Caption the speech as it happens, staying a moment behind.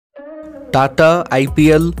Tata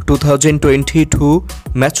IPL 2022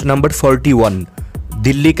 match number 41,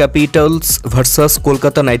 Delhi Capitals vs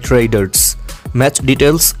Kolkata Knight Riders. Match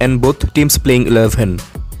details and both teams playing 11.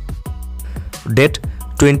 Date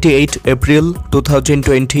 28 April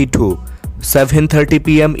 2022, 7:30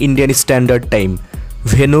 PM Indian Standard Time.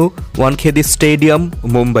 Venue Wankhede Stadium,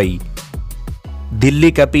 Mumbai.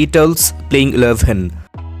 Delhi Capitals playing 11.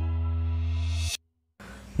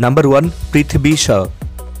 Number 1 Prithvi Shaw.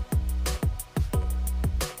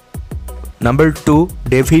 Number 2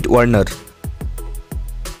 David Warner.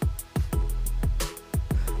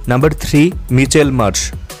 Number 3 Mitchell Marsh.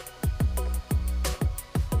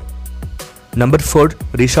 Number 4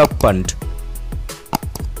 Rishabh Pant.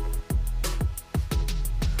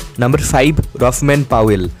 Number 5 Rovman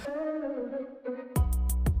Powell.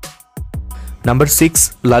 Number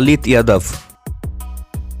 6 Khaleel Yadav.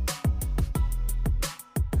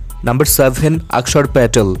 Number 7 Axar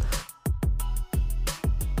Patel.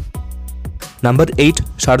 Number 8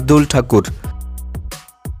 Shardul Thakur.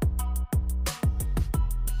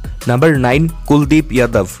 Number 9 Kuldeep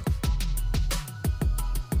Yadav.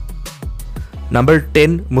 Number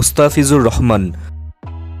 10 Mustafizur Rahman.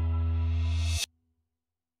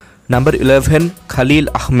 Number 11 Khaleel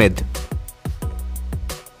Ahmed.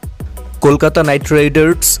 Kolkata Knight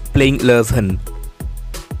Riders playing 11.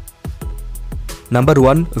 Number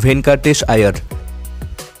 1 Venkatesh Iyer.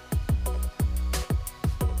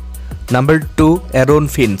 Number 2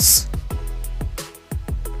 Finch.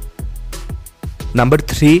 Number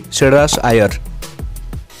 3 Shreyas Iyer.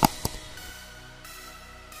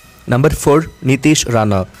 Number 4 Nitish,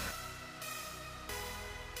 rana.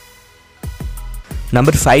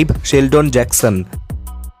 Number 5 Sheldon Jackson.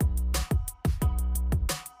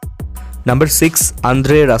 Number 6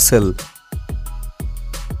 Andre Russell.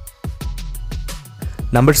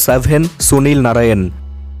 Number 7 Sunil Narine.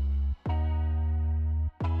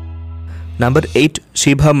 Number 8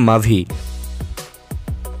 Shivam, mavi.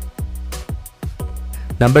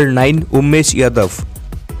 Number 9 Umesh Yadav.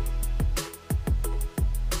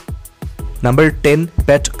 Number 10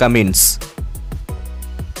 Pat Cummins.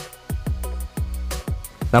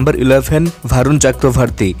 Number 11 Varun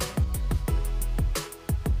Chakrabarty.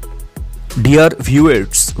 Dear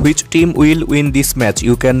viewers, which team will win this match?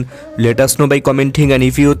 You can let us know by commenting, and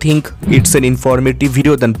if you think it's an informative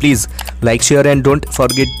video, then please like, share and don't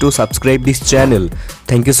forget to subscribe this channel.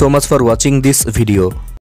 Thank you so much for watching this video.